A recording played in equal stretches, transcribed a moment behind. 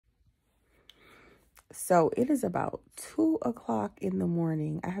So it is about 2 o'clock in the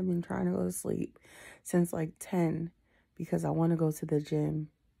morning. I have been trying to go to sleep since like 10 because I want to go to the gym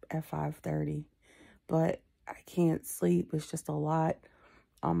at 5:30, but I can't sleep. It's just a lot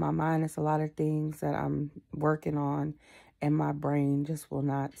on my mind. It's a lot of things that I'm working on, and my brain just will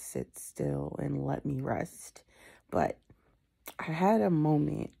not sit still and let me rest. But I had a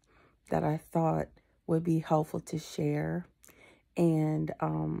moment that I thought would be helpful to share, and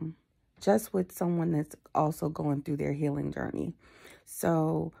just with someone that's also going through their healing journey.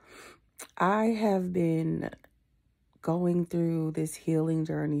 So I have been going through this healing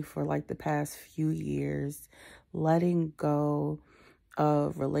journey for like the past few years, letting go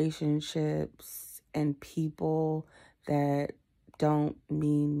of relationships and people that don't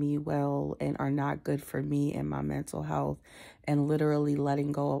mean me well and are not good for me and my mental health, and literally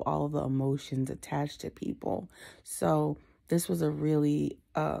letting go of all of the emotions attached to people. So this was a really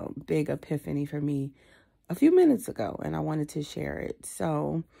big epiphany for me a few minutes ago, and I wanted to share it.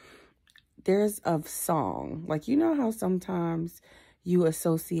 So there's a song, like, you know how sometimes you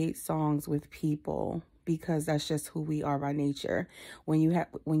associate songs with people because that's just who we are by nature. When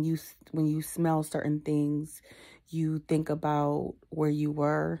you smell certain things, you think about where you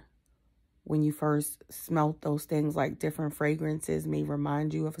were when you first smelt those things. Like, different fragrances may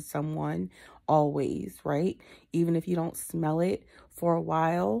remind you of someone always, right? Even if you don't smell it for a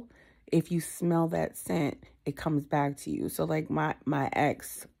while, if you smell that scent, it comes back to you. So like my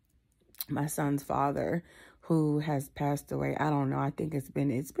ex, my son's father, who has passed away. I don't know. I think it's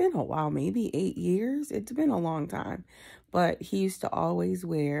been a while, maybe 8 years. It's been a long time. But he used to always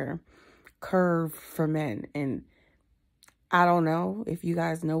wear Curve for Men. And I don't know if you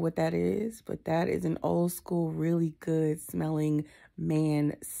guys know what that is, but that is an old school, really good smelling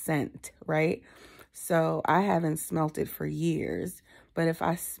man scent, right? So I haven't smelt it for years, but if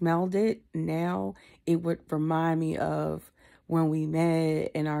I smelled it now, it would remind me of when we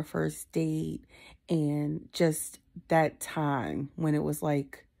met in our first date, and just that time when it was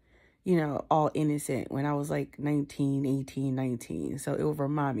like, all innocent, when I was like 19, 18, 19. So it would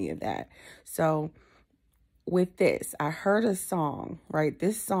remind me of that. So with this, I heard a song, right?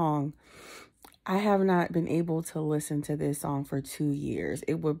 This song, I have not been able to listen to this song for 2 years.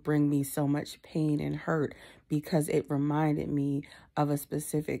 It would bring me so much pain and hurt because it reminded me of a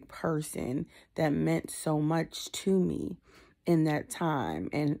specific person that meant so much to me in that time,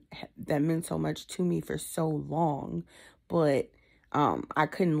 and that meant so much to me for so long. But I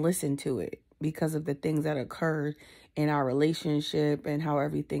couldn't listen to it because of the things that occurred in our relationship and how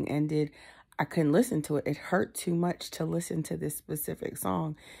everything ended. I couldn't listen to it. It hurt too much to listen to this specific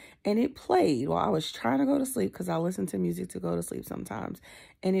song. And it played while I was trying to go to sleep, because I listen to music to go to sleep sometimes.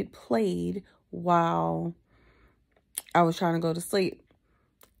 And it played while I was trying to go to sleep.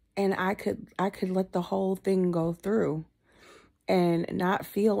 And I could let the whole thing go through and not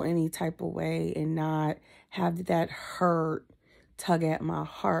feel any type of way, and not have that hurt tug at my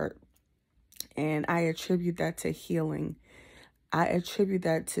heart. And I attribute that to healing. I attribute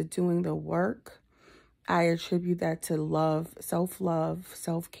that to doing the work. I attribute that to love,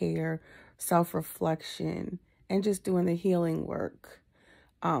 self-care, self-reflection, and just doing the healing work.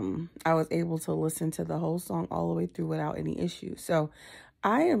 I was able to listen to the whole song all the way through without any issues. So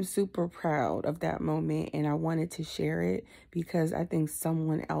I am super proud of that moment, and I wanted to share it because I think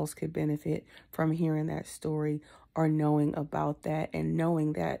someone else could benefit from hearing that story, or knowing about that, and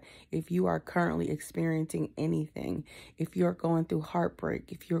knowing that if you are currently experiencing anything, if you're going through heartbreak,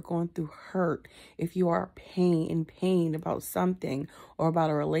 if you're going through hurt, if you are in pain about something, or about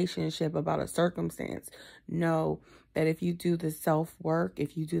a relationship, about a circumstance, know that if you do the self-work,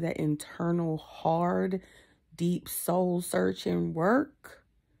 if you do that internal, hard, deep soul searching work,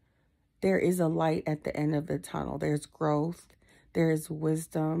 there is a light at the end of the tunnel. There's growth, there is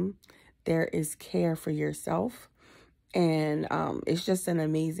wisdom, there is care for yourself. And it's just an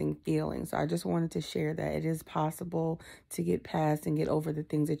amazing feeling. So I just wanted to share that it is possible to get past and get over the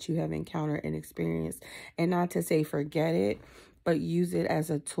things that you have encountered and experienced. And not to say forget it, but use it as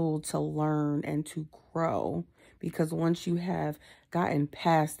a tool to learn and to grow. Because once you have gotten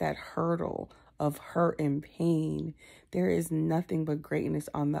past that hurdle of hurt and pain, there is nothing but greatness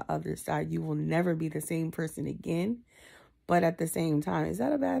on the other side. You will never be the same person again. But at the same time, is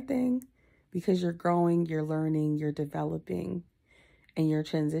that a bad thing? Because you're growing, you're learning, you're developing, and you're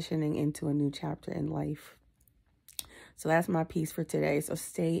transitioning into a new chapter in life. So that's my piece for today. So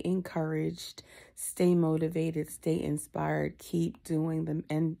stay encouraged, stay motivated, stay inspired, keep doing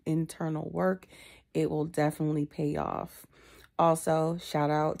the internal work. It will definitely pay off. Also, shout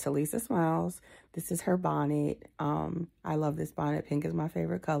out to Lisa Smiles. This is her bonnet. I love this bonnet. Pink is my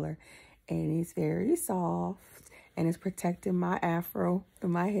favorite color. and it's very soft and it's protecting my afro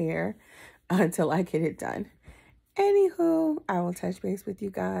and my hair until I get it done. Anywho, I will touch base with you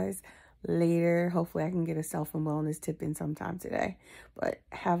guys later. Hopefully I can get a self and wellness tip in sometime today. But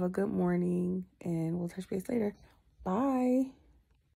have a good morning and we'll touch base later. Bye.